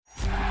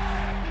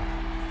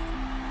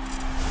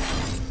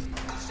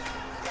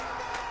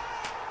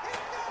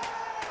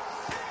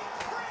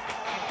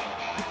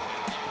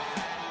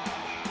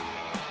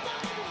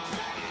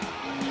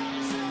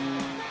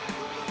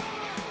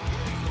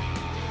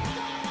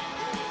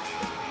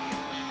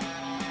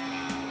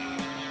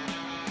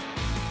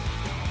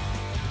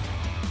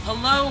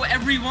Hello,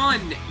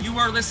 everyone. You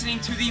are listening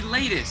to the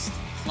latest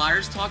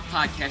Flyers Talk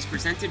podcast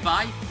presented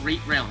by Great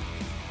Railing.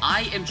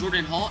 I am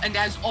Jordan Hall, and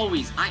as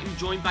always, I am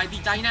joined by the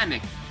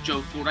dynamic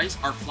Joe Fordyce,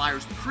 our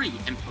Flyers pre-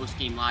 and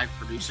post-game live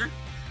producer.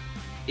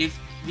 If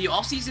the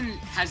offseason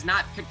has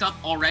not picked up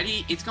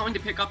already, it's going to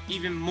pick up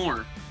even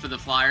more for the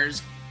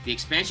Flyers. The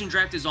expansion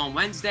draft is on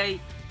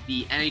Wednesday.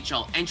 The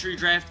NHL entry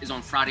draft is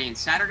on Friday and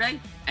Saturday.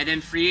 And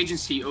then free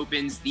agency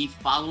opens the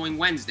following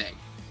Wednesday.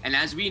 And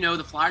as we know,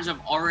 the Flyers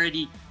have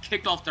already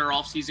kicked off their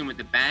offseason with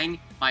a bang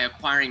by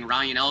acquiring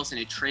Ryan Ellis in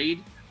a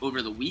trade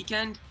over the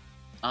weekend.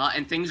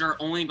 And things are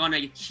only going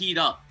to heat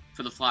up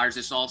for the Flyers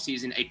this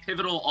offseason, a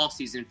pivotal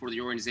offseason for the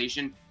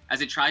organization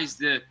as it tries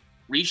to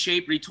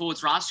reshape, retool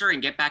its roster,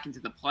 and get back into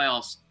the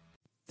playoffs.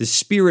 The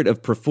spirit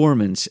of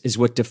performance is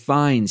what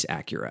defines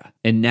Acura,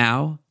 and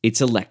now it's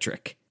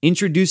electric.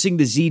 Introducing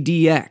the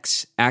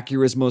ZDX,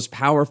 Acura's most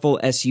powerful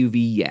SUV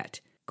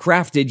yet.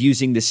 Crafted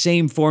using the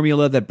same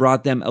formula that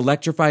brought them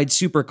electrified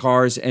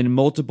supercars and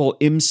multiple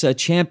IMSA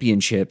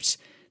championships,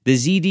 the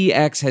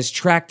ZDX has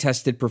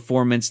track-tested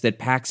performance that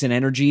packs an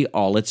energy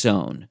all its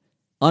own.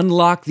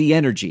 Unlock the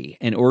energy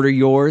and order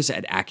yours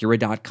at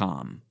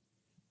Acura.com.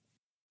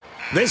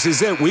 This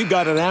is it. We've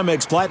got an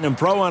Amex Platinum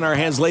Pro on our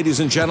hands, ladies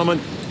and gentlemen.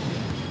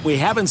 We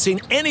haven't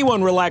seen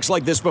anyone relax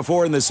like this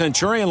before in the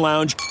Centurion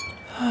Lounge.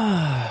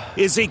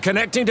 Is he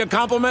connecting to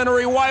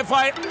complimentary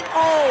Wi-Fi?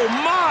 Oh,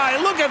 my!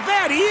 Look at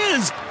that! He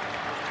is!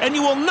 And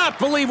you will not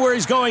believe where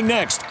he's going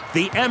next.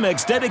 The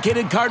Amex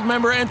dedicated card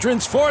member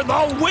entrance for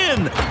the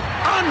win!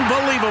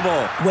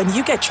 Unbelievable! When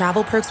you get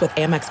travel perks with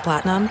Amex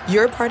Platinum,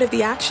 you're part of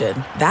the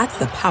action. That's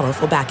the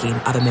powerful backing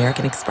of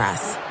American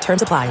Express.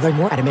 Terms apply. Learn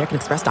more at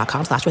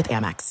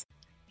americanexpress.com/withAmex.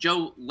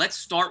 Joe, let's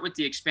start with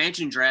the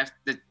expansion draft.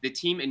 The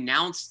team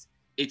announced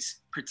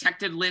its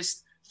protected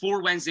list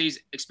for Wednesday's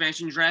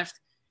expansion draft.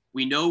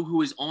 We know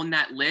who is on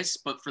that list,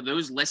 but for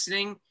those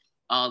listening,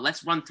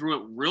 let's run through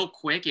it real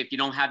quick if you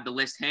don't have the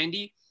list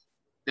handy.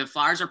 The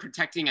Flyers are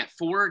protecting at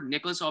 4,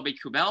 Nicolas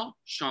Aube-Kubel,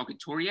 Sean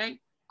Couturier,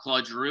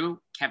 Claude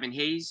Giroux, Kevin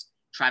Hayes,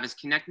 Travis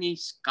Konecny,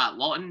 Scott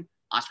Lawton,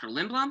 Oscar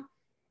Lindblom.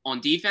 On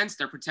defense,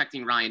 they're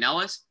protecting Ryan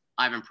Ellis,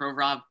 Ivan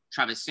Provorov,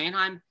 Travis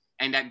Sanheim,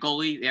 and at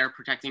goalie, they're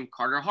protecting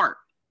Carter Hart.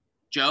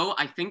 Joe,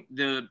 I think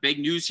the big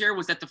news here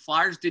was that the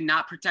Flyers did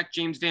not protect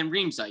James Van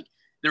Riemsdyk.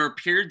 There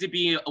appeared to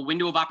be a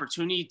window of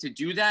opportunity to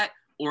do that,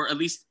 or at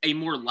least a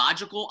more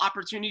logical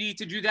opportunity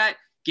to do that,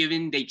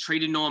 given they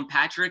traded Nolan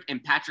Patrick,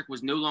 and Patrick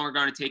was no longer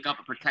going to take up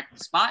a protected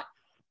spot.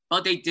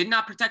 But they did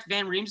not protect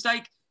Van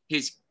Riemsdyk.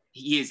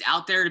 He is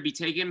out there to be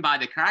taken by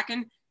the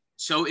Kraken.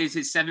 So is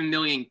his $7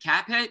 million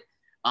cap hit.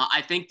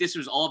 I think this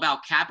was all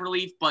about cap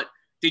relief, but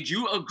did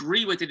you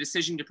agree with the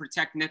decision to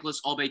protect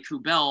Nicolas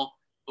Aube-Kubel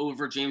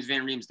over James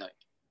Van Riemsdyk?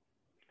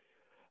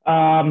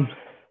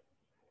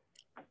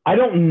 I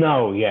don't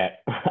know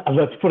yet.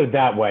 Let's put it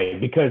that way,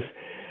 because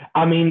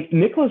I mean,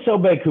 Nicolas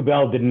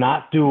Aube-Kubel did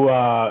not do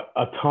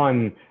a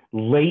ton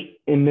late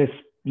in this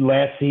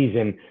last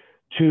season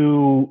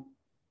to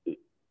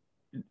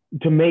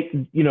make,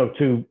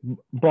 to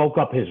bulk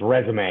up his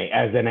resume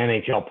as an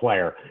NHL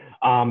player.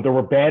 There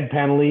were bad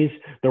penalties.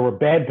 There were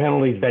bad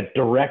penalties that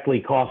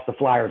directly cost the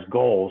Flyers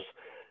goals.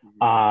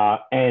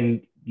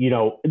 And,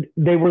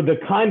 they were the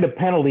kind of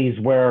penalties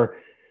where,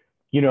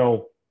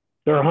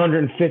 they're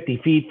 150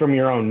 feet from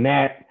your own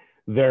net.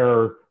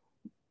 They're,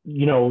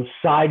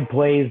 side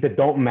plays that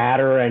don't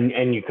matter,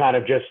 and you kind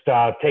of just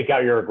take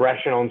out your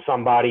aggression on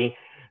somebody.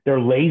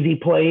 They're lazy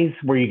plays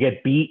where you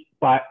get beat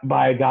by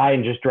a guy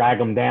and just drag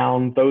them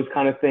down. Those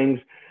kind of things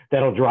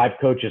that'll drive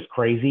coaches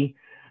crazy.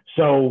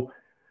 So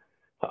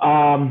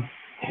I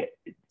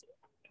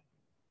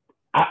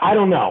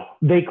don't know.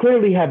 They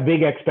clearly have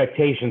big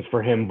expectations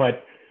for him,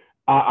 but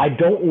I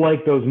don't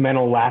like those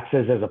mental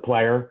lapses as a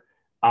player.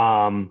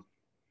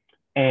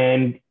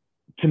 And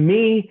to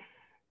me,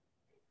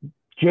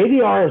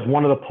 JVR is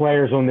one of the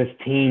players on this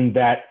team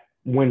that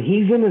when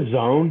he's in a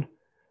zone,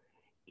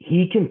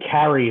 he can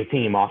carry a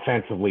team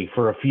offensively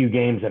for a few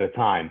games at a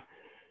time.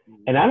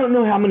 And I don't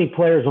know how many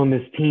players on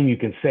this team you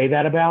can say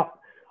that about.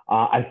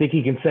 I think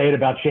you can say it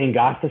about Shane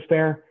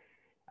Gostisbehere.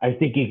 I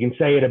think you can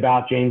say it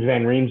about James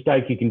Van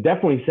Riemsdyk. You can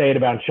definitely say it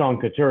about Sean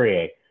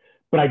Couturier.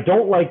 But I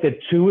don't like that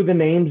two of the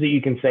names that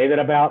you can say that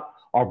about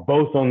are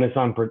both on this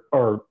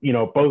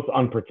both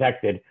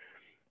unprotected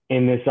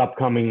in this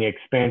upcoming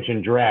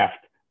expansion draft.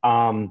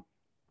 I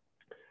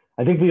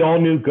think we all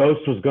knew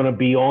Ghost was going to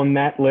be on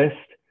that list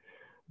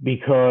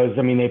because,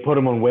 they put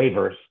him on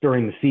waivers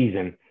during the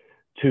season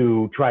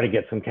to try to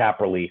get some cap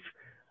relief.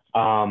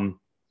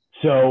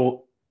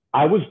 So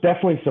I was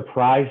definitely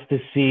surprised to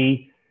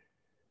see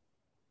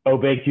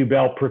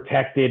Aube-Kubel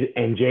protected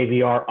and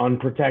JVR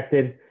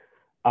unprotected.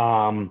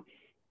 And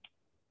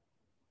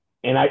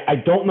I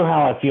don't know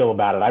how I feel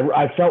about it.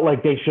 I felt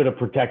like they should have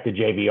protected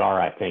JVR,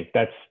 I think.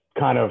 That's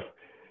kind of,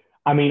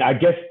 I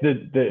guess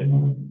the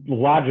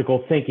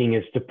logical thinking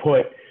is to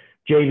put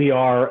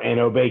JVR and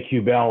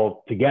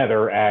Aube-Kubel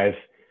together as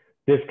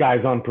this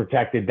guy's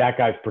unprotected, that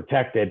guy's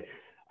protected.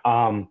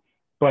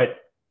 But,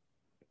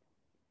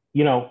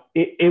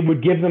 it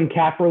would give them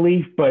cap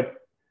relief, but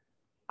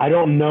I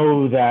don't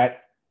know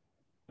that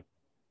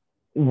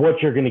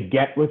what you're going to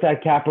get with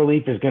that cap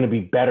relief is going to be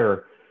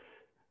better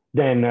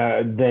than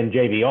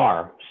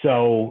JVR.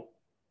 So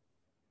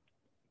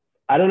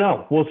I don't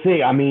know. We'll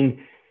see. I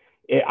mean,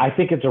 I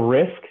think it's a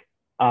risk.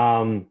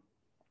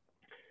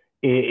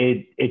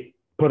 It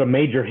put a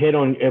major hit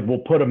on. It will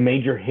put a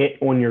major hit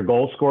on your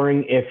goal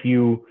scoring if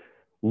you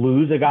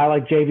lose a guy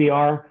like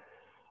JVR.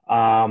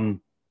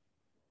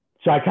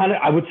 So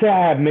I would say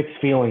I have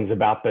mixed feelings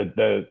about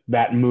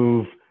that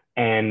move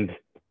and,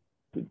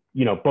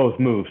 both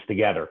moves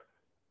together.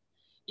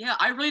 Yeah,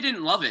 I really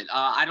didn't love it.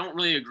 I don't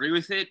really agree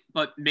with it,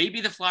 but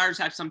maybe the Flyers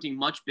have something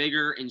much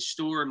bigger in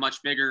store,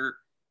 much bigger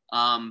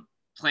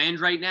planned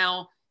right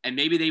now, and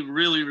maybe they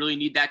really, really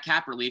need that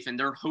cap relief, and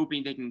they're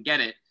hoping they can get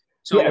it.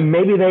 So yeah, and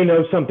maybe they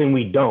know something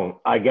we don't,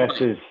 I guess,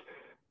 right.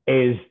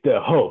 is the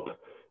hope,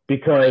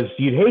 because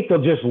you'd hate to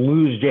just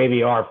lose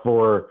JVR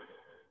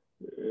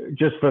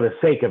just for the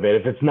sake of it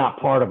if it's not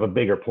part of a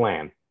bigger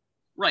plan.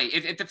 Right.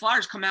 If the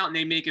Flyers come out and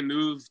they make a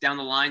move down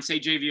the line, say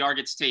JVR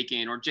gets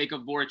taken or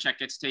Jacob Voracek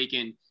gets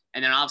taken,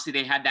 and then obviously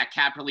they had that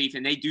cap relief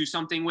and they do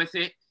something with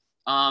it,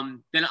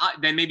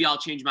 then maybe I'll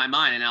change my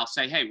mind and I'll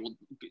say, hey, well,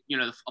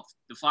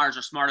 the Flyers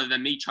are smarter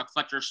than me. Chuck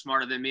Fletcher's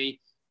smarter than me.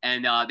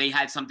 And they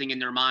had something in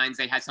their minds.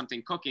 They had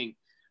something cooking.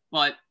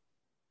 But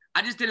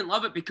I just didn't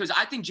love it because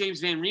I think James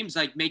Van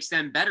Riemsdyk makes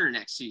them better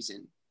next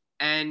season.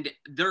 And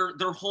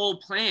their whole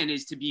plan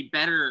is to be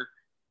better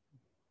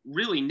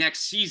really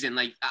next season.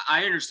 Like,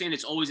 I understand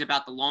it's always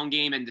about the long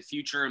game and the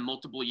future and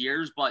multiple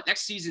years, but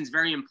next season is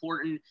very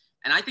important.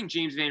 And I think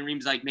James Van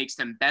Riemsdyk makes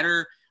them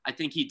better. I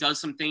think he does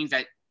some things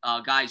that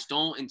guys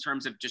don't in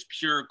terms of just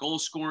pure goal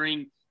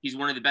scoring. He's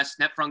one of the best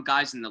net front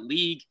guys in the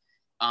league.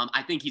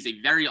 I think he's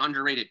a very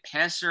underrated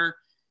passer.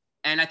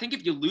 And I think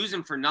if you lose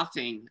him for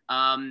nothing,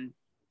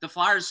 the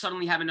Flyers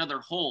suddenly have another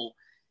hole.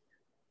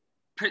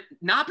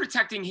 Not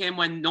protecting him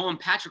when Nolan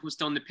Patrick was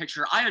still in the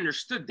picture, I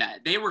understood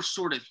that. They were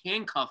sort of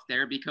handcuffed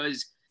there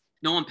because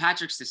Nolan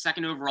Patrick's the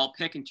second overall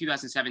pick in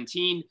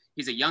 2017.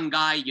 He's a young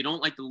guy. You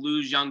don't like to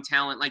lose young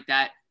talent like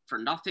that for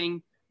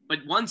nothing. But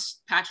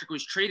once Patrick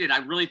was traded, I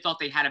really thought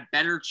they had a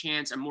better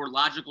chance, a more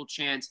logical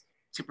chance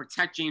to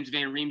protect James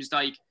Van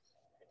Riemsdyk.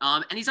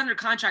 And he's under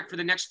contract for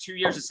the next 2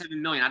 years at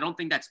 $7 million. I don't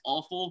think that's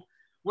awful.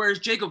 Whereas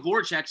Jacob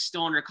Voracek's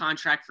still under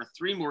contract for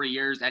 3 more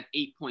years at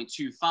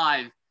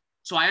 $8.25.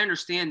 So I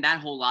understand that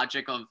whole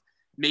logic of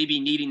maybe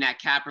needing that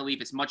cap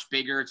relief. It's much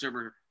bigger. It's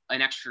over an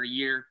extra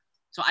year.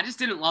 So I just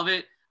didn't love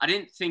it. I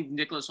didn't think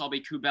Nicolas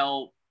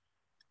Aube-Kubel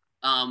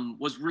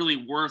was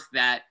really worth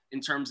that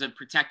in terms of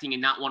protecting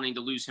and not wanting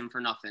to lose him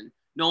for nothing.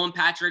 Nolan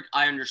Patrick,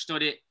 I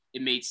understood it.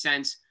 It made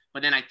sense.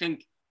 But then I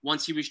think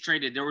once he was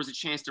traded, there was a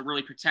chance to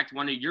really protect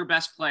one of your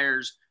best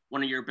players,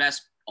 one of your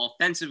best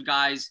offensive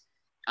guys.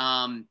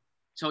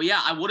 So,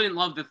 yeah, I wouldn't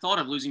love the thought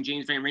of losing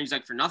James Van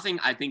Riemsdyk for nothing.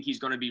 I think he's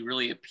going to be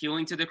really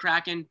appealing to the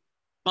Kraken.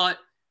 But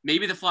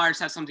maybe the Flyers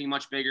have something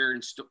much bigger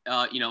in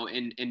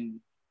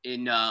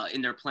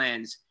their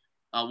plans.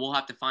 We'll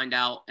have to find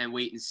out and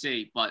wait and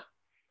see. But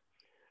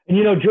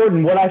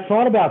Jordan, what I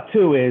thought about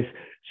too is,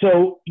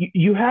 so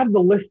you have the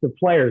list of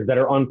players that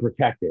are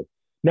unprotected.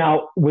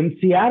 Now, when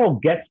Seattle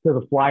gets to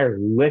the Flyers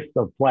list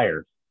of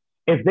players,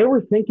 if they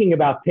were thinking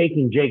about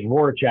taking Jake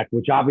Voracek,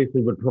 which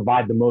obviously would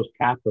provide the most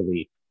cap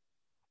relief,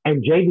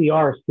 and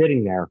JVR is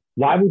sitting there,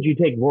 why would you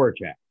take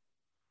Voracek?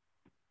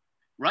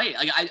 Right.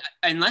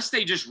 Unless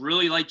they just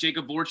really like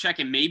Jacob Voracek,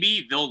 and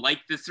maybe they'll like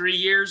the 3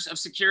 years of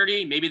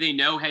security. Maybe they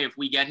know, hey, if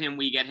we get him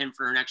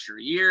for an extra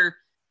year.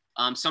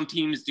 Some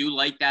teams do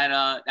like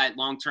that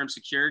long-term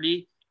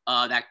security,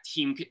 that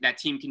team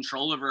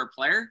control over a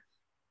player.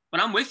 But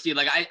I'm with you.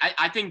 Like,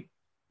 I think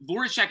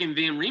Voracek and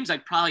Van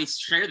Riemsdyk probably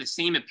share the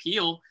same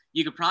appeal.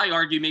 You could probably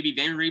argue maybe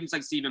Van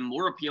Riemsdyk's even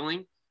more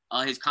appealing.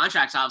 His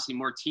contract's obviously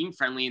more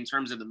team-friendly in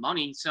terms of the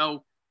money.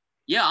 So,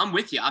 yeah, I'm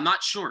with you. I'm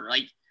not sure.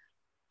 Like,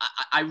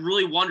 I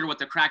really wonder what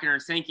the Kraken are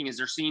thinking as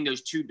they're seeing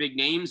those 2 big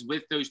names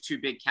with those 2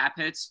 big cap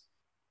hits.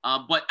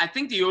 But I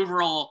think the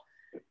overall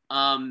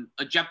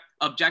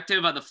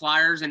objective of the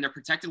Flyers and their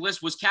protected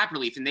list was cap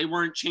relief, and they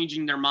weren't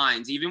changing their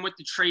minds. Even with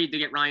the trade to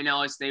get Ryan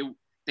Ellis, they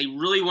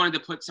really wanted to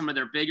put some of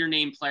their bigger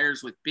name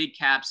players with big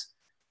caps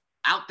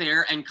out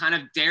there and kind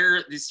of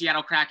dare the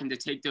Seattle Kraken to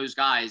take those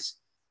guys.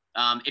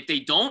 If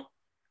they don't,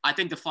 I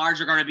think the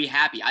Flyers are going to be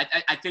happy.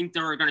 I think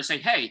they're going to say,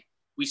 hey,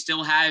 we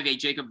still have a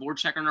Jacob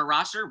Voracek on our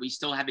roster. We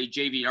still have a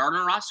JVR on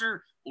our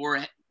roster. Or,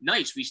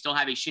 nice, we still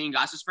have a Shane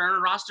Gostisbehere on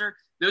our roster.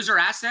 Those are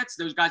assets.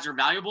 Those guys are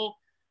valuable.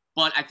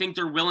 But I think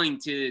they're willing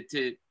to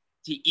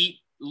eat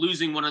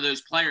losing one of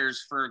those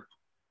players for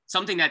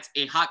something that's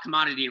a hot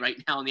commodity right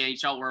now in the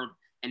NHL world,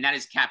 and that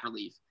is cap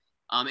relief.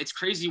 It's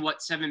crazy what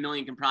 $7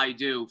 million can probably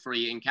do for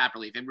you in cap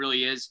relief. It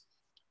really is.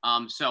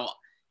 So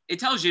it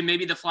tells you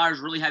maybe the Flyers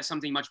really have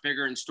something much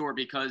bigger in store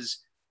because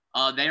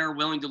they are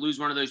willing to lose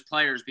one of those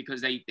players because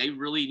they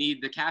really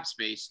need the cap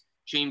space.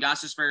 Shane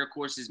Gostisbehere, of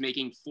course, is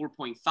making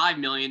 $4.5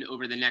 million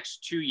over the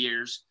next 2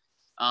 years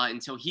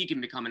until he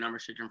can become an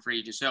unrestricted free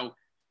agent. So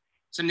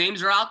some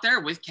names are out there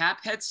with cap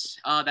hits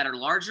that are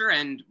larger,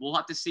 and we'll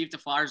have to see if the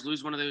Flyers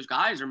lose one of those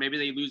guys or maybe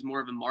they lose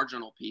more of a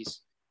marginal piece.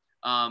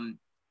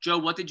 Joe,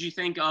 what did you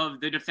think of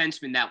the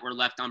defensemen that were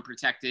left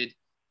unprotected?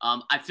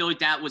 I feel like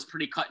that was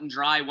pretty cut and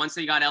dry. Once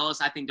they got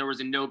Ellis, I think there was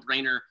a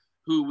no-brainer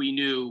who we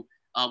knew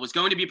was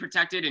going to be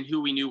protected and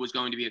who we knew was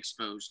going to be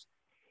exposed.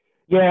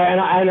 Yeah,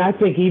 and I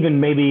think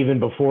maybe even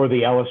before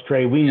the Ellis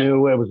trade, we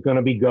knew it was going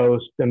to be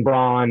Ghost and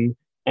Braun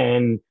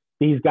and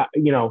these guys.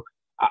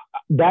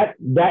 That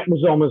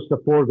was almost a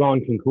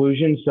foregone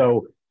conclusion.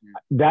 So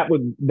that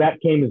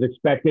came as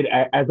expected.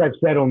 As I've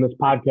said on this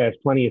podcast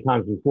plenty of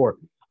times before,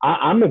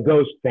 I'm a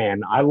Ghost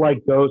fan. I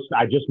like Ghost.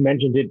 I just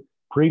mentioned it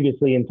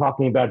previously in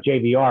talking about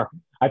JVR.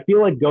 I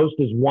feel like Ghost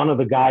is one of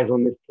the guys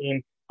on this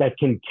team that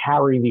can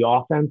carry the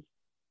offense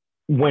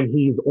when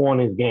he's on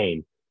his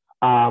game.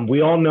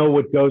 We all know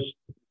what Ghost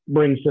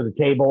brings to the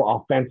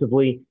table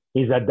offensively.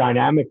 He's a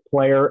dynamic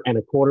player and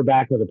a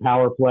quarterback of the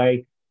power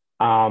play.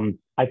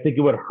 I think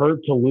it would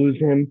hurt to lose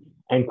him.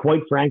 And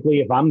quite frankly,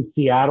 if I'm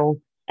Seattle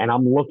and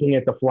I'm looking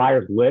at the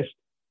Flyers list,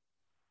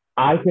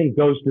 I think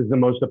Ghost is the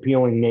most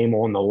appealing name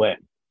on the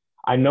list.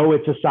 I know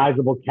it's a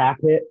sizable cap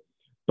hit,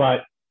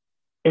 but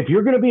if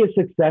you're going to be a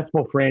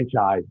successful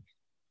franchise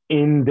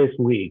in this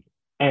league,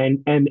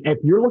 and if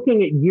you're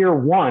looking at year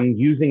one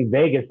using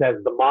Vegas as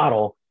the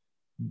model,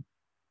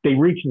 they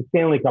reached the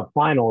Stanley Cup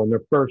final in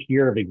their first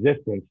year of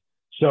existence.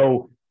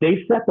 So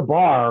they set the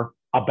bar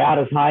about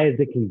as high as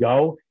it can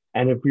go.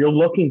 And if you're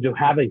looking to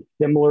have a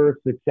similar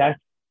success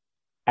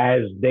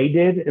as they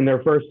did in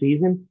their first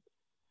season,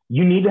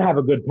 you need to have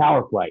a good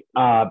power play.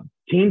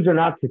 Teams are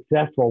not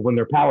successful when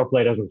their power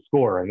play doesn't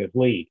score in this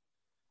league.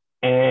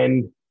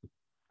 And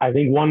I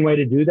think one way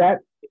to do that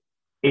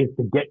is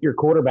to get your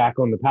quarterback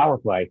on the power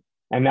play,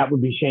 and that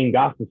would be Shane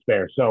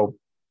Gostisbehere. So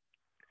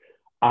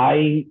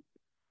I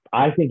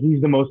think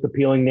he's the most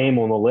appealing name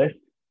on the list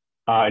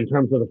in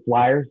terms of the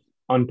Flyers,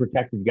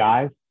 unprotected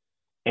guys.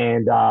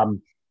 And,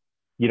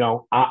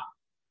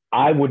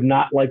 I would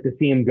not like to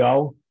see him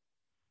go,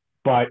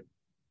 but,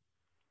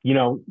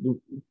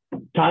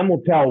 time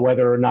will tell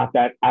whether or not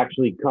that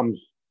actually comes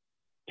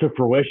to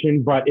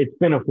fruition. But it's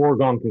been a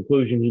foregone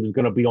conclusion he was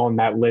going to be on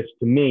that list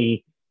to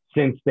me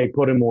since they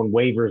put him on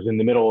waivers in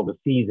the middle of the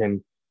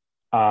season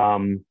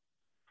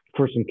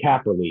for some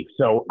cap relief.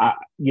 So,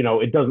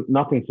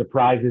 nothing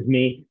surprises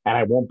me, and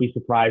I won't be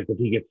surprised if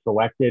he gets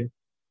selected.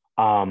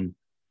 And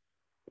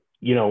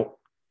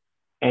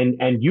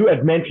you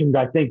had mentioned,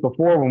 I think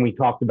before when we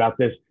talked about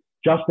this,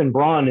 Justin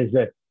Braun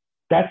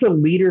that's a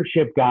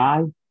leadership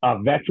guy, a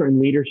veteran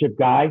leadership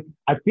guy.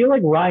 I feel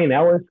like Ryan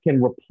Ellis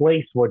can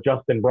replace what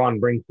Justin Braun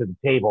brings to the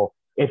table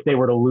if they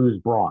were to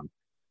lose Braun.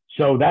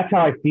 So that's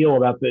how I feel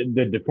about the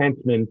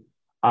defenseman.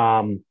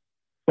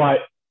 But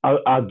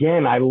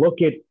again, I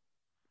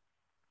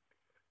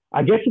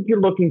guess if you're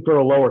looking for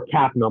a lower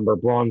cap number,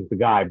 Braun's the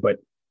guy. But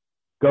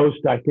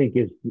Ghost, I think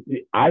he's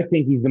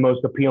the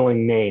most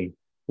appealing name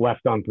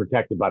left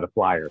unprotected by the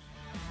Flyers.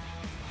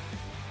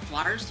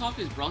 Flyers Talk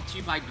is brought to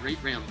you by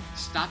Great Railing.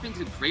 Stop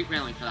into Great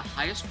Railing for the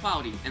highest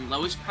quality and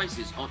lowest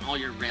prices on all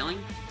your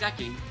railing,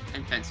 decking,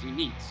 and fencing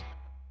needs.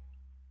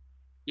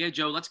 Yeah,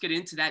 Joe, let's get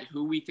into that,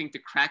 who we think the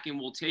Kraken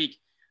will take.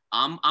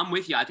 I'm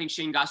with you. I think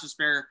Shane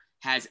Gostisbehere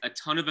has a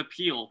ton of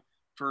appeal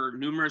for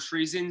numerous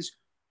reasons.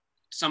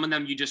 Some of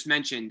them you just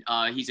mentioned.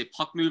 He's a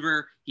puck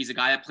mover. He's a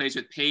guy that plays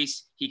with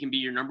pace. He can be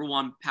your number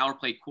one power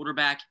play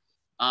quarterback.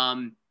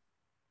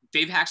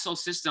 Dave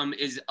Haxtell's system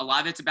is a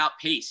lot of it's about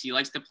pace. He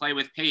likes to play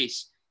with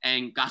pace.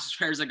 And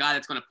Gostisbehere is a guy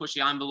that's going to push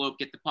the envelope,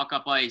 get the puck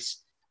up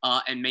ice,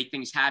 and make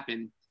things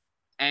happen.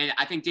 And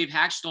I think Dave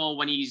Haxtell,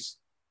 when he's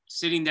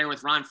sitting there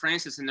with Ron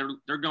Francis and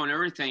they're going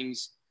over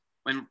things,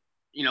 when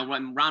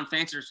Ron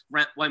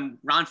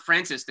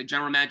Francis, the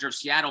general manager of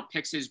Seattle,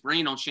 picks his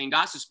brain on Shane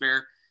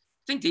Gostisbehere,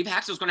 I think Dave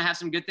Haxtell's going to have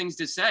some good things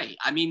to say.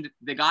 I mean,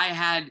 the guy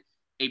had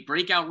a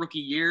breakout rookie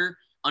year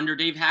under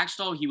Dave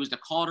Haxtell. He was the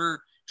Calder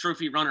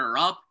Trophy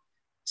runner-up.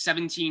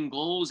 17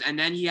 goals, and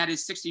then he had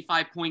his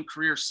 65-point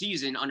career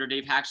season under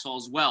Dave Haxtell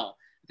as well.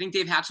 I think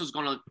Dave Haxtell is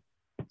going to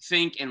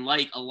think and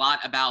like a lot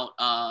about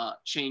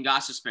Shane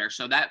Gostisbehere.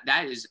 So that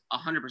is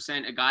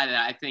 100% a guy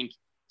that I think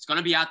is going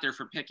to be out there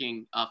for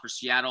picking for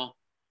Seattle.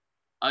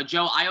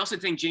 Joe, I also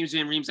think James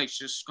Van Riemsdyk's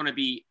just going to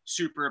be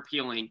super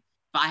appealing.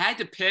 If I had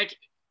to pick,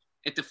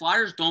 if the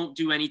Flyers don't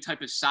do any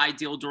type of side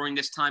deal during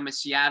this time with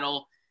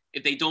Seattle,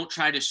 if they don't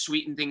try to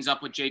sweeten things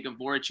up with Jacob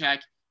Voracek,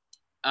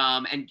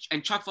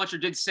 and Chuck Fletcher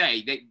did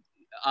say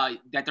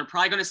that they're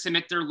probably going to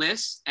submit their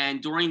list.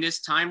 And during this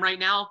time right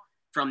now,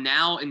 from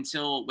now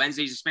until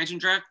Wednesday's expansion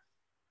draft,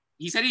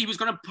 he said he was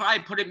going to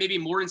probably put it maybe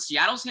more in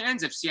Seattle's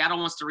hands. If Seattle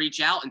wants to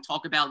reach out and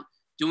talk about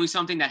doing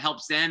something that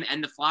helps them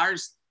and the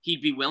Flyers,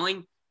 he'd be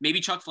willing. Maybe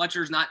Chuck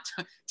Fletcher's not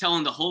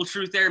telling the whole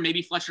truth there.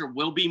 Maybe Fletcher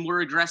will be more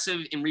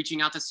aggressive in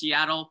reaching out to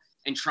Seattle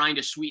and trying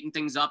to sweeten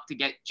things up to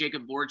get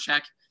Jacob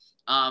Voracek.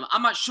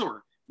 I'm not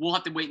sure. We'll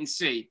have to wait and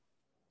see.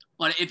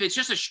 But if it's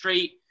just a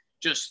straight,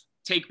 just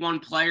take one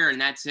player and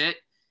that's it,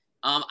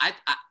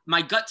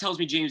 my gut tells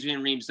me James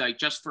Van Riemsdyk,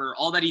 just for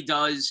all that he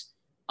does,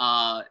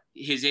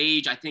 his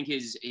age. I think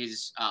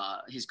his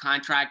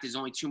contract is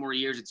only 2 more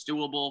years. It's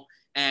doable.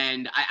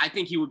 And I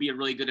think he would be a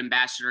really good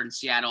ambassador in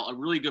Seattle, a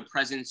really good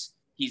presence.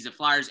 He's the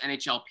Flyers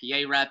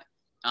NHLPA rep.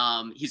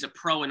 He's a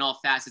pro in all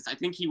facets. I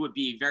think he would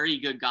be a very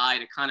good guy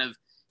to kind of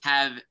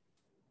have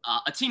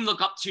a team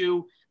look up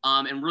to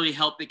and really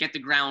help to get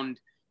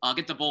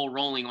the ball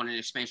rolling on an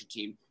expansion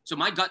team. So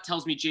my gut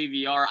tells me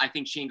JVR. I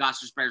think Shane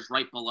Gostisbehere is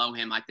right below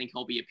him. I think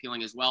he'll be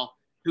appealing as well.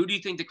 Who do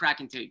you think the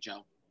Kraken take,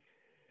 Joe?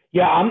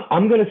 Yeah,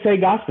 I'm going to say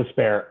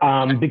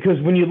Gostisbehere because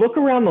when you look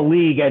around the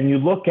league and you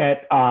look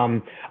at,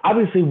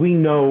 obviously we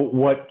know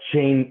what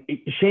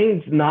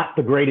Shane's not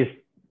the greatest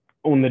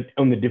on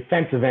the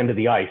defensive end of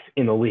the ice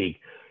in the league.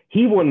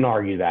 He wouldn't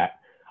argue that.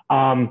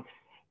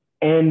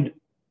 And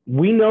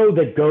we know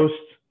that Ghost's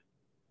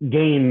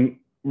game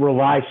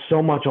relies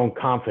so much on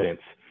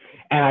confidence.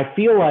 And I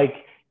feel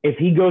like if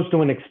he goes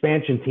to an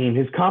expansion team,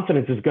 his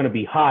confidence is going to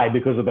be high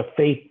because of the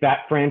faith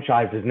that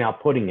franchise is now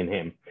putting in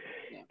him.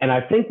 And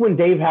I think when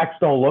Dave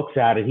Haxtell looks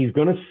at it, he's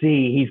going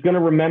to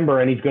remember,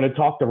 and he's going to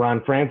talk to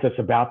Ron Francis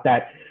about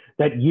that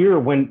year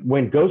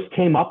when Ghost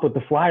came up with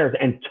the Flyers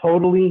and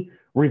totally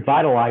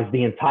revitalized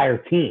the entire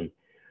team.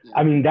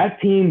 I mean,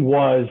 that team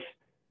they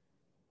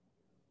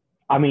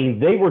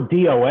were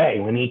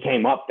DOA when he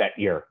came up that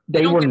year.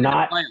 They were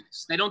not.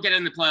 They don't get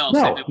in the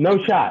playoffs.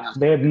 No shot.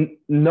 They have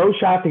no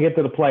shot to get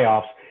to the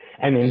playoffs.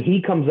 And then he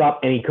comes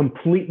up and he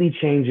completely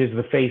changes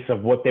the face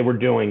of what they were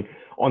doing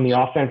on the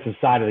offensive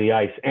side of the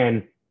ice.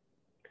 And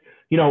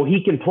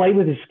he can play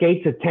with his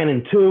skates at 10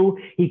 and 2.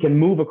 He can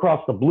move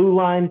across the blue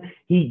line.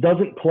 He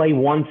doesn't play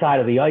one side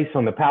of the ice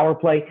on the power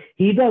play.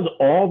 He does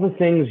all the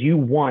things you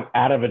want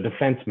out of a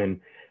defenseman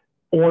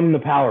on the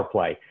power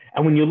play.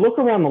 And when you look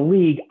around the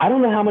league, I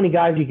don't know how many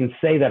guys you can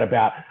say that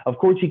about. Of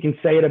course, you can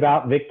say it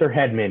about Victor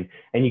Hedman,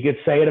 and you could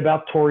say it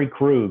about Torrey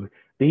Krug.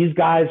 These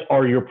guys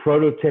are your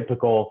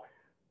prototypical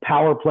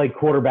power play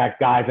quarterback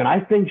guys. And I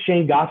think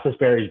Shane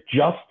Gostisbehere is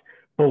just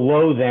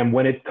below them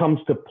when it comes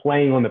to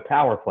playing on the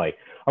power play.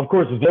 Of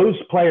course, those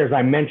players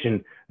I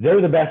mentioned,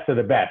 they're the best of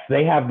the best.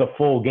 They have the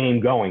full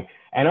game going.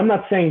 And I'm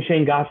not saying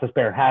Shane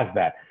Gostisbehere has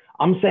that.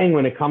 I'm saying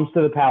when it comes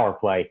to the power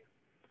play,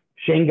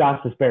 Shane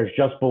Gostisbehere is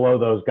just below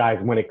those guys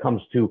when it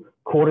comes to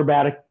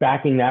quarterback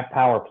backing that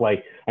power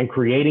play and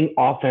creating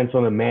offense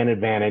on the man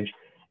advantage.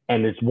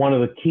 And it's one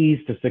of the keys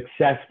to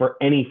success for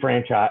any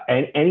franchise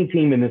and any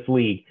team in this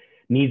league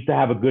needs to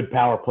have a good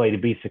power play to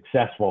be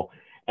successful.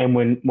 And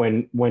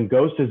when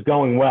Ghost is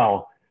going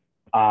well,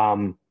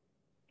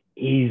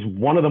 he's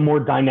one of the more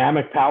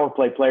dynamic power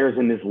play players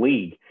in this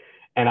league.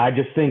 And I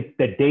just think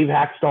that Dave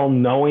Haxtell,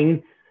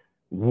 knowing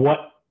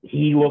what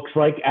he looks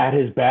like at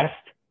his best,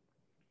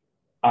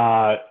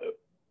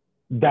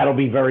 that'll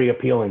be very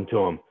appealing to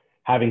him,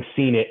 having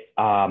seen it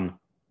for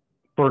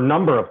a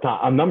number of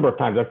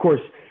times. Of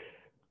course,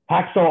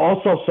 Haxtell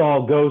also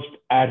saw Ghost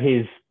at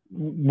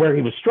where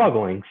he was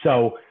struggling.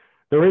 So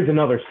there is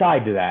another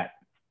side to that.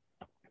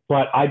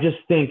 But I just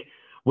think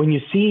when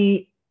you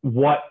see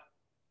what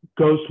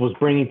Ghost was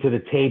bringing to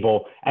the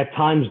table at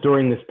times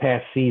during this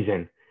past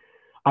season,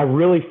 I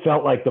really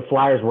felt like the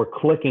Flyers were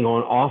clicking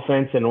on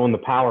offense and on the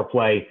power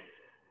play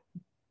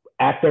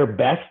at their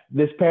best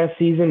this past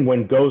season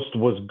when Ghost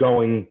was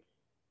going,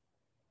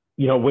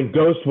 when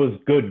Ghost was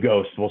good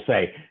Ghost, we'll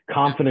say,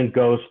 confident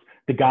Ghost,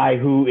 the guy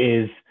who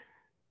is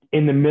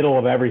in the middle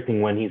of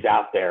everything when he's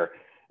out there.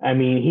 I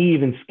mean, he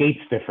even skates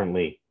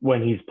differently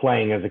when he's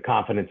playing as a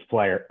confident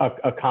player.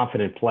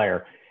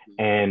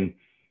 And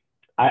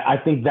I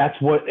think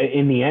that's what,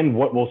 in the end,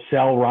 what will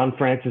sell Ron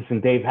Francis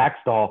and Dave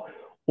Haxtell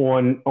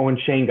on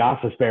Shane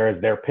Gostisbehere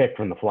as their pick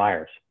from the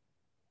Flyers.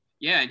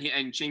 Yeah,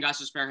 and Shane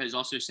Gostisbehere has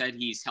also said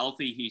he's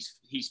healthy.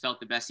 He's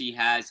felt the best he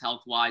has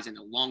health-wise in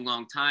a long,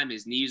 long time.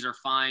 His knees are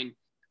fine.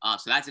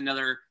 So that's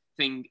another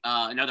thing,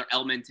 another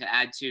element to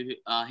add to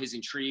his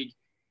intrigue.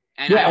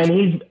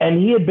 And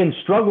he had been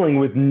struggling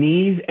with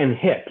knees and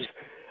hips.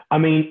 I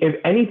mean, if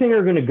anything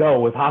are going to go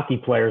with hockey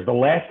players, the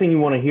last thing you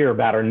want to hear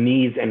about are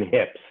knees and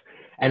hips.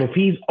 And if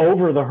he's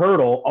over the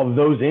hurdle of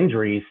those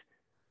injuries,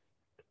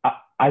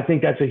 I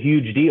think that's a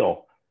huge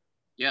deal.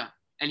 Yeah.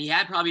 And he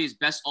had probably his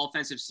best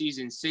offensive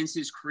season since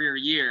his career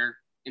year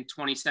in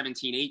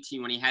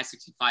 2017-18 when he had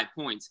 65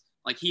 points.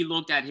 Like, he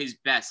looked at his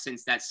best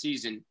since that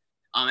season.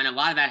 And a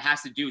lot of that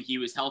has to do, he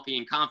was healthy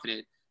and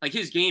confident. Like,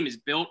 his game is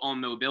built on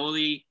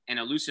mobility and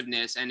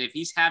elusiveness. And if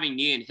he's having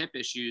knee and hip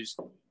issues,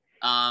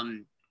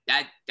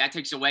 that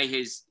takes away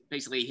his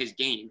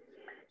game.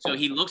 So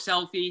he looks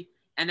healthy.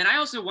 And then I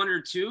also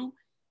wondered too,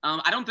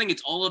 I don't think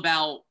it's all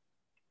about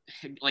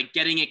like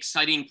getting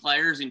exciting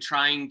players and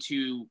trying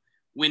to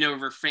win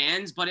over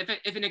fans. But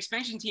if an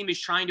expansion team is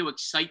trying to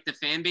excite the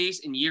fan base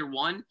in year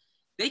one,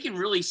 they can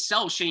really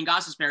sell Shane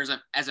Gostisbehere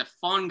as a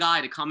fun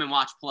guy to come and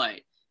watch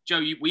play.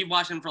 Joe, we've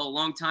watched him for a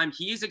long time.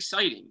 He is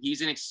exciting.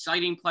 He's an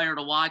exciting player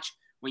to watch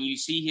when you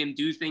see him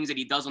do things that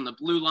he does on the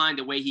blue line,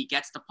 the way he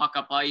gets the puck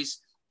up ice,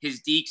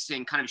 his dekes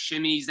and kind of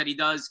shimmies that he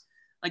does.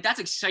 Like, that's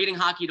exciting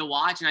hockey to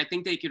watch, and I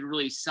think they could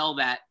really sell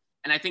that.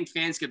 And I think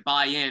fans could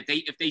buy in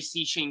if they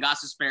see Shane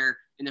Gostisbehere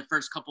in the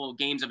first couple of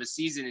games of a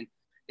season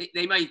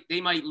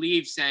they might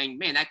leave saying,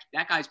 man,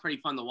 that guy's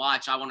pretty fun to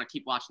watch. I want to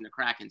keep watching the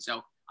Kraken.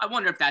 So I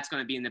wonder if that's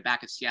going to be in the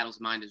back of Seattle's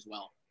mind as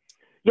well.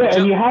 Yeah,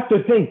 and you have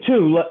to think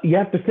too.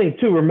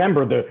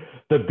 Remember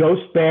the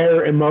ghost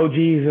bear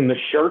emojis and the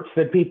shirts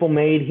that people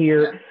made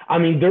here. Yeah. I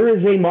mean, there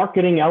is a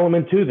marketing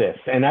element to this,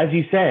 and as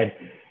you said,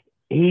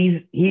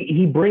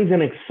 he brings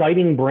an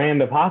exciting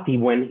brand of hockey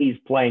when he's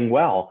playing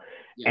well,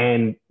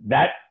 and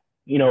that's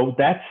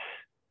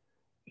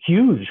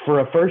huge for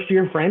a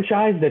first-year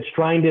franchise that's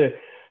trying to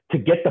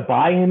get the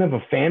buy-in of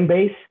a fan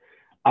base.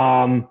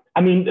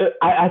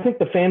 I think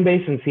the fan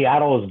base in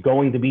Seattle is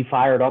going to be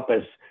fired up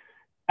as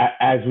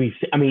we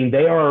see. I mean,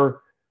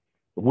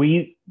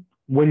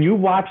 when you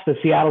watch the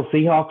Seattle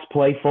Seahawks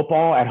play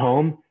football at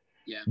home,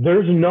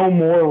 there's no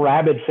more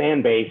rabid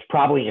fan base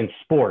probably in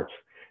sports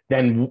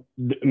than,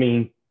 I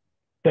mean,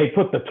 they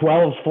put the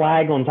 12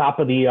 flag on top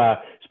of the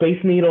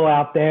Space Needle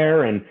out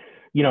there, and,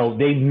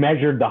 they've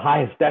measured the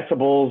highest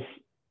decibels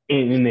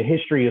in the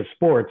history of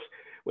sports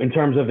in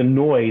terms of the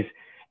noise.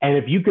 And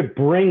if you could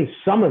bring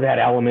some of that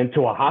element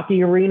to a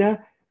hockey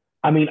arena,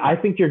 I mean, I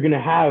think you're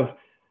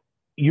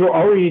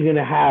already going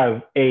to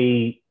have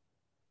a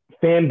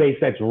fan base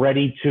that's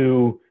ready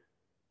to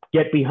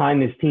get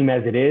behind this team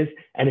as it is.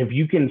 And if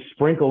you can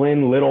sprinkle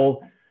in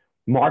little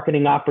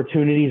marketing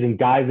opportunities and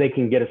guys they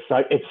can get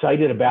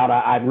excited about,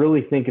 I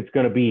really think it's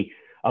going to be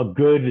a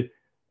good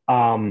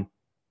fan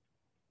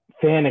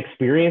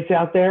experience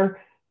out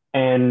there.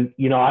 And,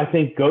 I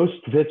think Ghost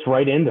fits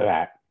right into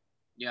that.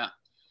 Yeah.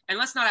 And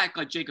let's not act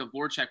like Jacob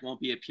Voracek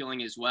won't be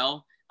appealing as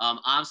well.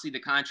 Obviously, the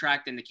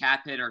contract and the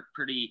cap hit are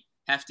pretty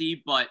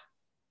hefty, but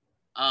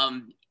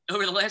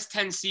over the last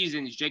 10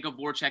 seasons, Jacob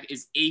Voracek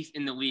is 8th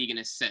in the league in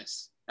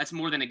assists. That's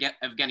more than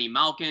Evgeny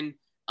Malkin.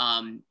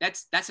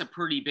 That's a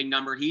pretty big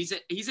number. He's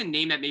a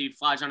name that maybe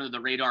flies under the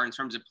radar in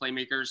terms of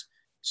playmakers.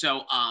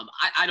 So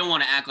I don't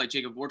want to act like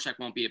Jacob Voracek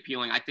won't be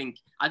appealing. I think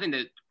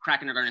the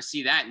Kraken are going to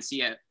see that and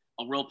see a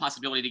real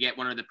possibility to get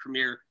one of the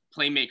premier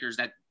playmakers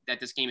that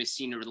this game has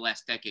seen over the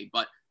last decade.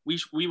 But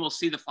we will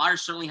see. The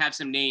Flyers certainly have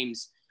some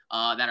names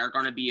that are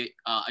going to be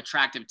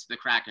attractive to the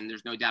Kraken.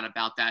 There's no doubt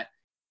about that.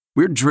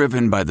 We're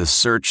driven by the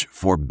search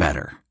for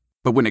better.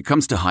 But when it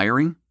comes to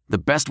hiring, the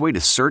best way to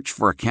search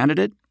for a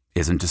candidate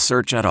isn't to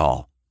search at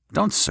all.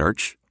 Don't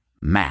search.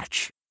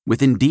 Match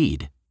with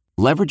Indeed.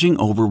 Leveraging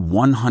over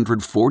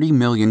 140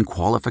 million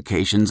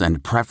qualifications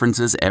and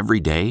preferences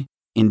every day,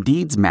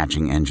 Indeed's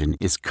matching engine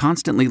is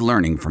constantly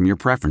learning from your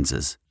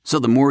preferences. So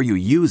the more you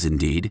use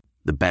Indeed,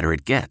 the better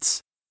it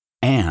gets.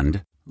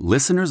 And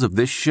listeners of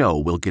this show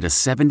will get a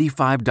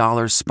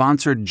 $75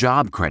 sponsored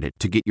job credit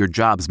to get your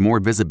jobs more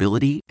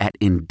visibility at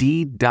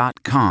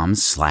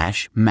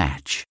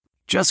Indeed.com/match.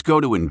 Just go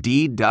to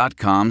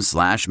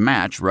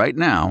Indeed.com/match right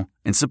now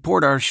and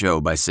support our show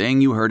by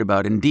saying you heard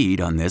about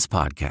Indeed on this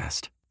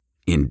podcast.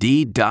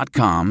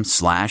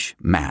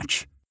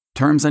 Indeed.com/match.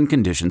 Terms and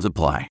conditions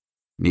apply.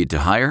 Need to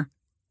hire?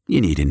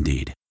 You need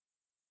Indeed.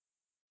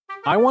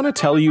 I want to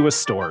tell you a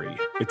story.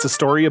 It's a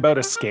story about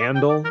a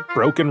scandal,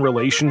 broken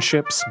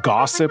relationships,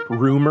 gossip,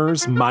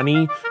 rumors,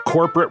 money,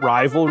 corporate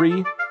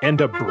rivalry, and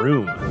a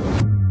broom.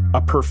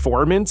 A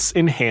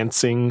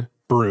performance-enhancing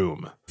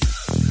broom.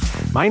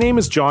 My name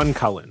is John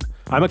Cullen.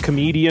 I'm a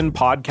comedian,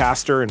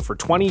 podcaster, and for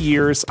 20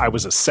 years, I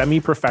was a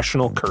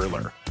semi-professional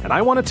curler. And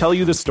I want to tell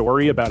you the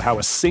story about how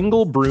a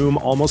single broom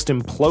almost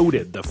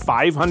imploded the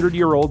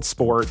 500-year-old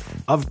sport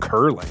of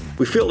curling.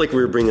 We feel like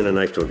we were bringing a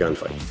knife to a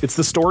gunfight. It's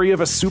the story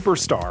of a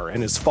superstar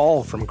and his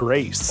fall from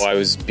grace. Well, I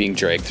was being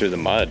dragged through the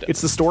mud.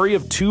 It's the story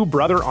of two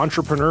brother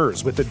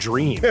entrepreneurs with a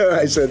dream.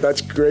 I said,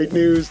 that's great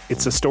news.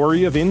 It's a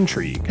story of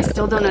intrigue. I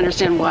still don't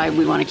understand why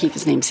we want to keep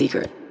his name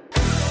secret.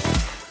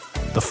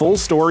 The full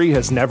story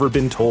has never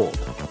been told,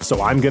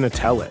 so I'm going to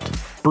tell it.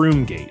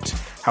 Broomgate,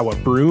 how a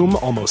broom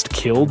almost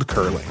killed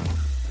curling.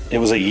 It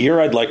was a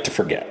year I'd like to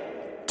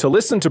forget. To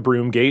listen to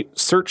Broomgate,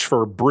 search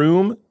for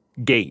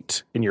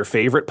Broomgate in your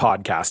favorite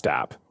podcast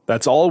app.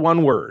 That's all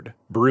one word,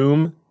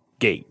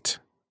 Broomgate.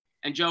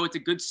 And Joe, it's a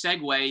good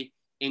segue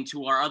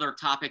into our other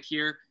topic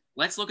here.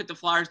 Let's look at the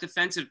Flyers'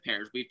 defensive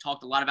pairs. We've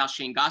talked a lot about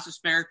Shane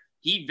Gostisbehere.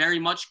 He very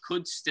much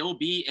could still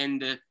be in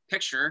the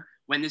picture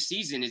when the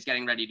season is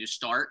getting ready to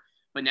start.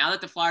 But now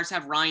that the Flyers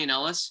have Ryan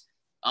Ellis,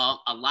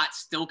 a lot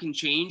still can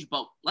change.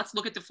 But let's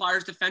look at the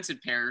Flyers' defensive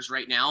pairs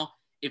right now.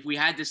 If we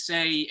had to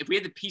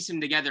piece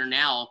them together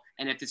now,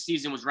 and if the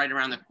season was right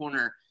around the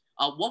corner,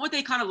 what would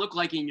they kind of look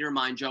like in your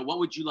mind, Joe? What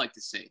would you like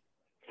to see?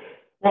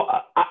 Well,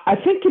 I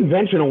think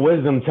conventional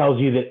wisdom tells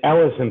you that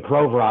Ellis and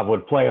Provorov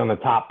would play on the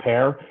top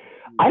pair.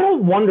 I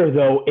don't wonder,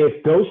 though,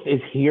 if Ghost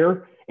is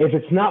here, if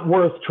it's not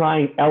worth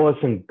trying Ellis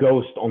and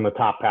Ghost on the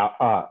top,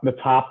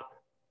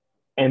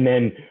 and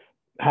then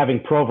having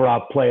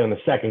Provorov play on the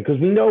second, because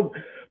we know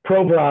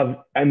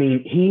Provorov, I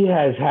mean, he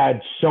has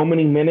had so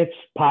many minutes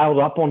piled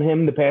up on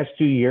him the past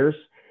 2 years.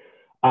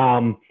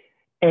 And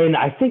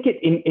I think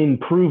it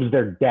improves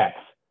their depth.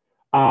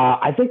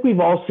 I think we've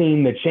all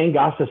seen that Shane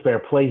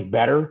Gostisbehere plays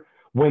better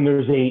when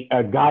there's a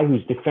guy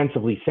who's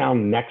defensively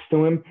sound next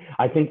to him.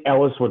 I think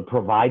Ellis would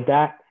provide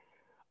that.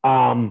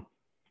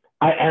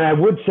 I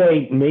would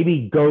say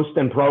maybe Ghost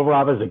and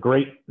Provorov is a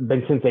great,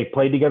 since they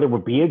played together,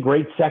 would be a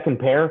great second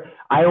pair.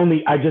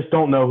 I just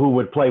don't know who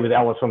would play with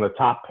Ellis on the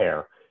top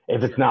pair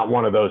if it's not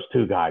one of those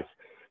two guys.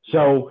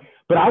 So,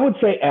 but I would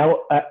say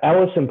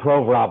Ellis and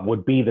Provorov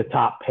would be the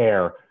top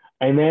pair.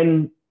 And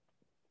then,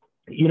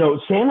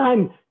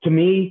 Sanheim, to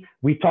me,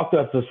 we've talked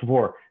about this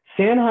before.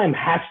 Sanheim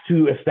has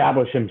to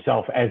establish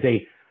himself as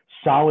a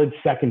solid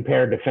second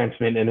pair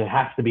defenseman, and it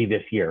has to be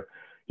this year.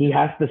 He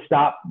has to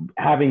stop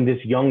having this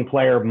young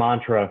player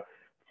mantra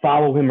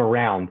follow him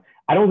around.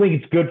 I don't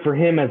think it's good for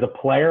him as a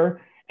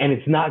player, and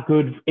it's not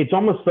good. It's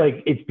almost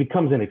like it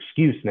becomes an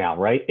excuse now,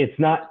 right? It's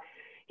not.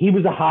 He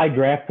was a high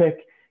draft pick.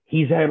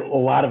 He's had a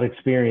lot of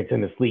experience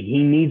in this league.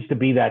 He needs to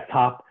be that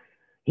top.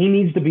 He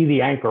needs to be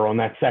the anchor on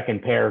that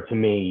second pair, to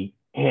me,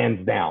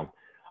 hands down.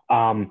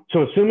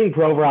 So assuming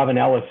Provorov and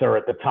Ellis are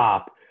at the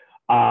top,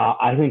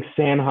 I think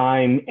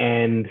Sanheim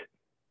and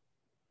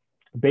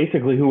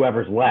basically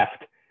whoever's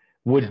left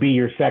would be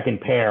your second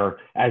pair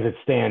as it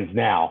stands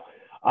now.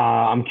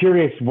 I'm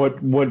curious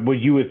what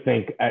you would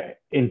think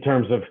in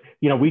terms of,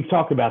 we've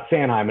talked about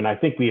Sanheim, and I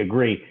think we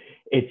agree.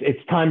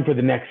 It's time for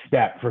the next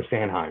step for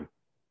Sanheim.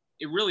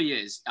 It really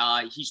is.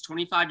 He's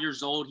 25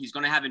 years old. He's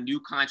going to have a new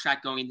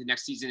contract going into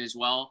next season as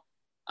well.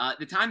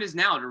 The time is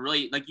now to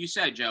really, like you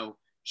said, Joe,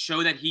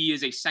 show that he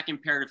is a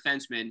second pair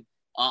defenseman.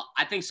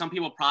 I think some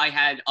people probably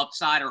had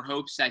upside or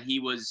hopes that he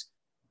was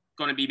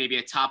going to be maybe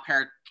a top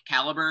pair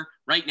caliber.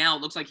 Right now,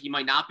 it looks like he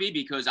might not be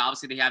because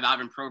obviously they have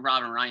Ivan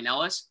Provorov and Ryan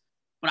Ellis.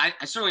 But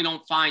I certainly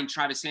don't find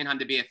Travis Sanheim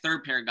to be a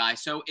third pair guy.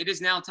 So it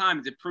is now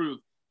time to prove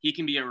he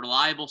can be a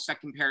reliable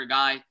second pair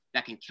guy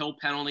that can kill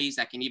penalties,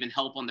 that can even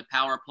help on the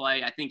power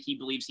play. I think he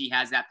believes he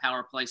has that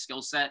power play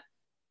skill set.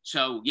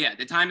 So, yeah,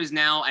 the time is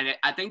now. And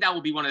I think that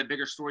will be one of the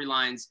bigger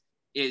storylines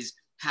is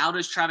how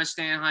does Travis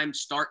Sanheim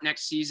start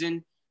next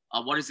season?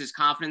 What does his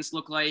confidence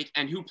look like?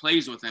 And who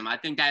plays with him? I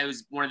think that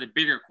was one of the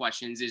bigger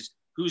questions is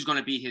who's going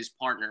to be his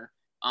partner.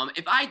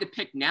 If I had to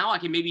pick now, I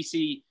can maybe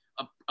see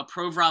a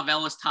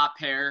Provorov-Ellis top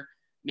pair,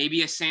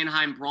 maybe a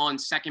Sanheim-Braun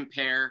second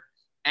pair.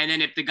 And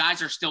then if the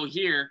guys are still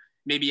here,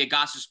 maybe a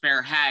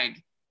Gostisbehere-Hag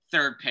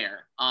third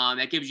pair.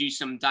 That gives you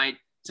some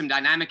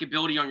dynamic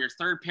ability on your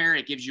third pair.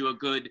 It gives you a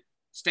good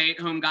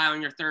stay-at-home guy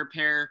on your third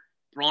pair.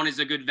 Braun is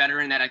a good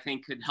veteran that I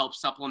think could help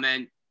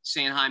supplement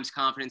Sanheim's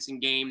confidence in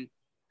game.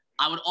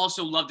 I would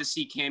also love to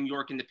see Cam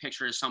York in the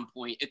picture at some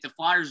point. If the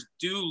Flyers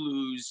do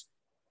lose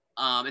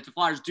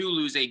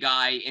a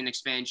guy in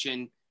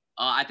expansion,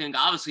 I think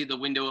obviously the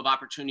window of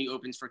opportunity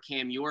opens for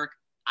Cam York.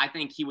 I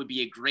think he would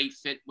be a great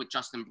fit with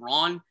Justin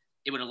Braun.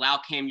 It would allow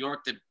Cam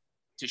York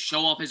to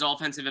show off his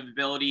offensive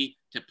ability,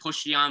 to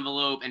push the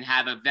envelope, and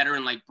have a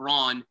veteran like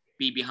Braun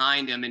be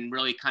behind him and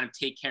really kind of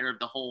take care of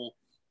the whole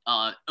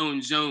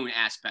own zone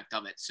aspect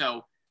of it.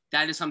 So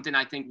that is something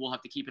I think we'll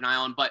have to keep an eye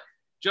on. But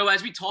Joe,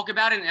 as we talk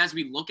about it and as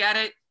we look at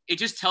it, it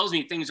just tells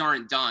me things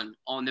aren't done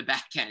on the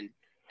back end.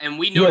 And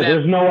we know that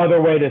there's no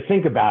other way to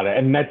think about it.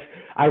 And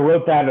I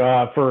wrote that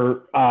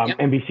for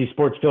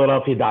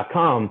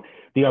NBCSportsPhiladelphia.com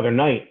the other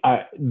night.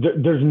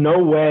 There's no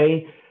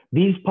way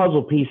these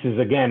puzzle pieces,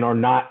 again, are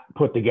not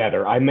put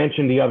together. I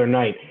mentioned the other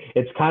night,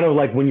 it's kind of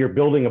like when you're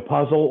building a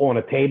puzzle on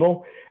a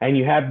table and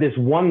you have this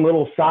one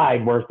little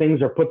side where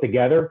things are put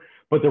together,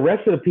 but the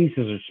rest of the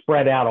pieces are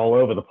spread out all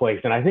over the place.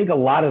 And I think a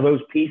lot of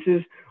those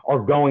pieces are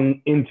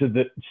going into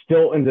the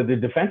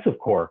defensive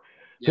core.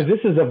 Because this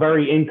is a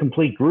very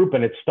incomplete group,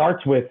 and it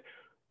starts with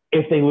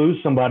if they lose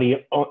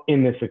somebody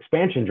in this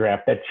expansion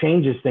draft, that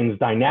changes things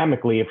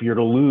dynamically. If you're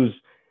to lose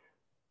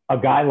a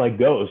guy like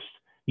Ghost,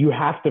 you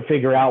have to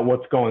figure out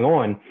what's going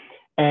on.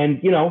 And,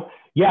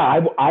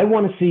 I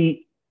want to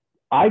see,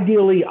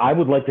 ideally, I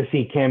would like to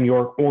see Cam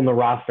York on the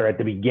roster at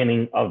the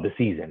beginning of the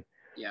season.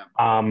 Yeah.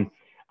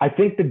 I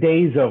think the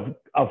days of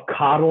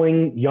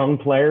coddling young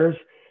players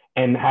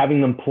and having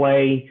them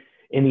play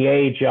in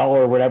the AHL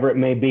or whatever it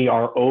may be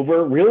are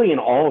over. Really in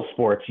all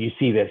sports, you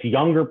see this.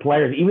 Younger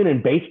players, even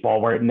in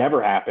baseball where it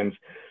never happens,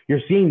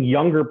 you're seeing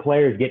younger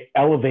players get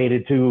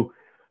elevated to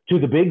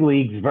the big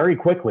leagues very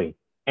quickly.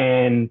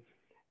 And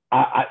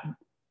I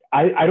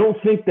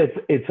don't think that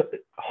it's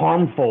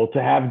harmful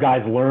to have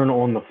guys learn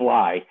on the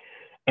fly.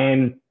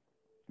 And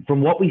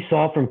from what we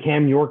saw from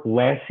Cam York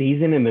last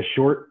season in the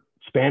short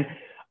span,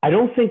 I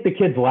don't think the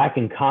kid's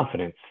lacking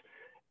confidence.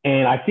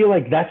 And I feel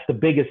like that's the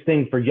biggest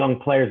thing for young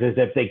players is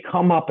if they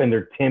come up and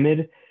they're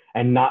timid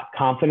and not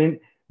confident,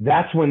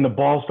 that's when the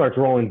ball starts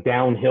rolling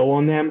downhill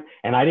on them.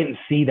 And I didn't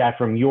see that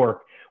from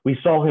York. We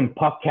saw him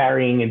puck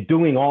carrying and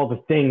doing all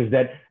the things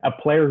that a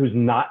player who's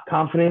not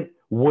confident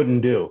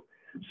wouldn't do.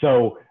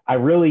 So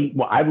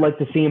I'd like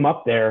to see him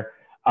up there.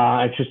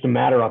 It's just a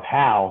matter of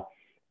how.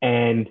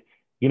 And,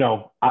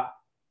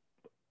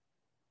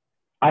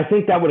 I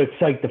think that would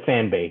excite the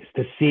fan base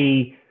to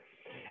see,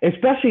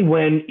 especially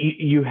when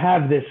you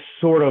have this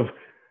sort of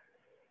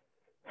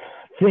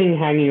thing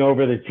hanging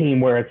over the team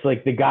where it's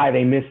like the guy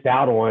they missed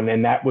out on,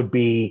 and that would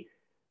be,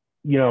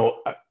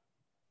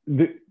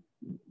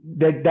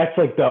 that's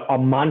like a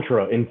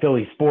mantra in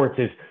Philly sports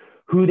is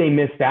who they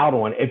missed out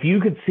on. If you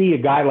could see a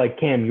guy like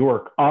Cam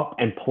York up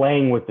and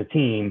playing with the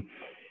team,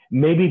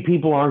 maybe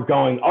people aren't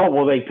going, oh,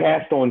 well, they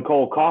passed on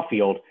Cole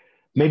Caulfield.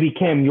 Maybe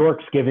Cam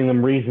York's giving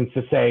them reasons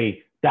to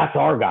say, that's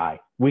our guy.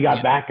 We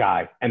got that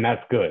guy, and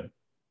that's good.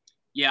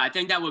 Yeah, I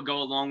think that would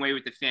go a long way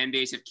with the fan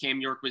base if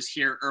Cam York was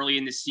here early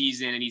in the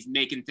season and he's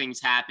making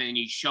things happen and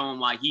he's showing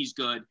why he's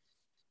good.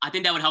 I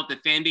think that would help the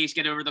fan base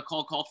get over the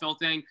Cole Caulfield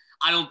thing.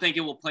 I don't think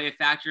it will play a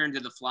factor into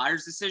the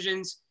Flyers'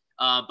 decisions,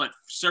 but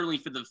certainly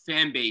for the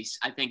fan base,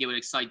 I think it would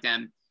excite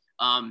them.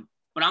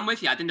 But I'm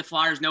with you. I think the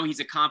Flyers know he's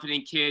a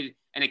confident kid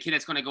and a kid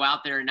that's going to go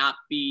out there and not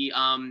be,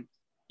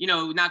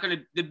 not going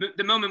to –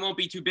 the moment won't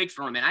be too big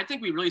for him. And I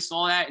think we really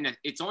saw that, and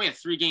it's only a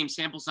 3-game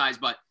sample size,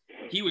 but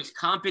he was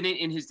confident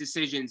in his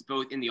decisions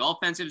both in the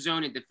offensive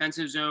zone and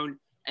defensive zone.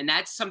 And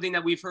that's something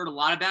that we've heard a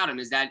lot about him,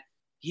 is that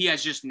he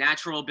has just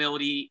natural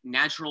ability,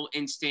 natural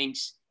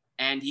instincts,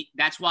 and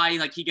that's why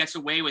he gets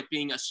away with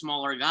being a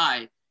smaller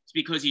guy. It's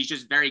because he's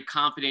just very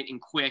confident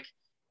and quick,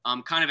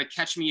 kind of a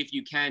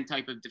catch-me-if-you-can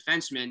type of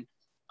defenseman.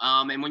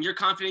 And when you're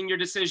confident in your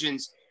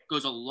decisions, it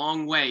goes a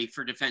long way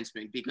for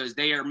defensemen because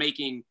they are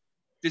making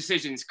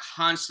decisions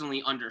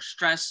constantly under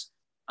stress.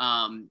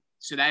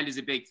 So that is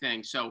a big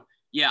thing. So,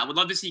 yeah, I would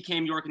love to see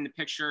Cam York in the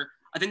picture.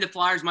 I think the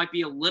Flyers might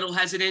be a little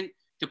hesitant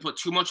to put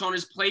too much on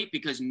his plate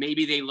because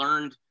maybe they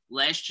learned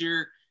last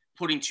year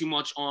putting too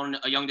much on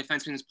a young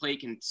defenseman's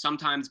plate can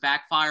sometimes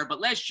backfire. But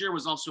last year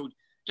was also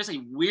just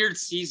a weird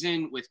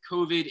season with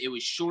COVID. It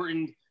was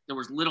shortened. There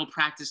was little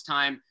practice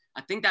time.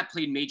 I think that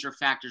played major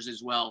factors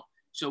as well.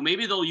 So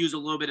maybe they'll use a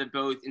little bit of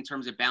both in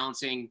terms of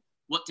balancing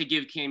what to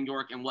give Cam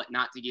York and what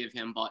not to give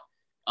him. But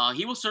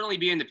he will certainly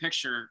be in the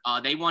picture.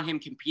 They want him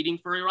competing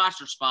for a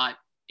roster spot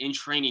in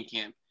training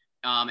camp.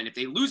 And if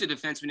they lose a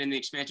defenseman in the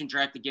expansion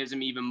draft, it gives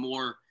them even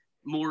more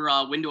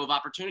window of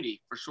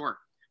opportunity for sure.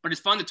 But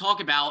it's fun to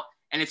talk about,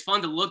 and it's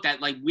fun to look at.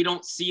 We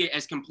don't see it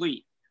as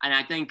complete. And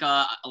I think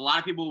a lot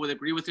of people would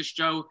agree with this,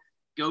 Joe.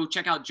 Go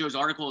check out Joe's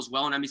article as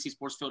well on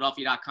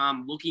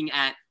NBCSportsPhiladelphia.com, looking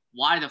at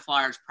why the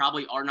Flyers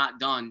probably are not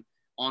done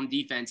on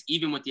defense,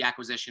 even with the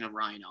acquisition of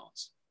Ryan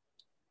Ellis.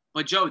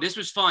 But, Joe, this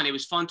was fun. It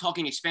was fun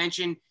talking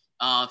expansion,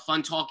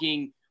 fun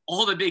talking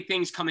all the big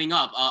things coming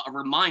up. A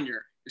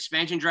reminder,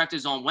 expansion draft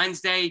is on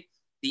Wednesday.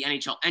 The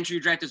NHL entry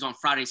draft is on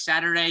Friday,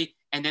 Saturday.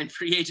 And then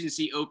free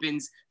agency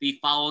opens the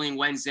following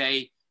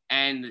Wednesday.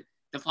 And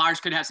the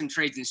Flyers could have some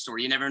trades in store.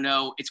 You never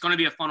know. It's going to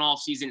be a fun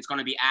offseason. It's going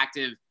to be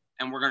active,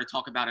 and we're going to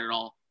talk about it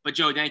all. But,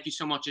 Joe, thank you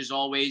so much as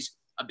always.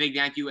 A big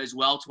thank you as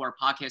well to our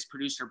podcast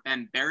producer,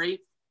 Ben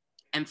Berry.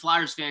 And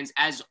Flyers fans,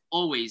 as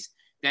always,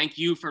 thank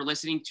you for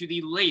listening to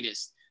the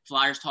latest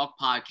Flyers Talk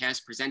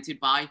podcast presented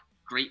by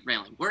Great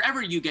Railing.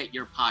 Wherever you get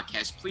your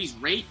podcast, please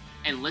rate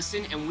and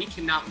listen, and we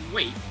cannot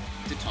wait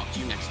to talk to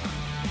you next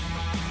time.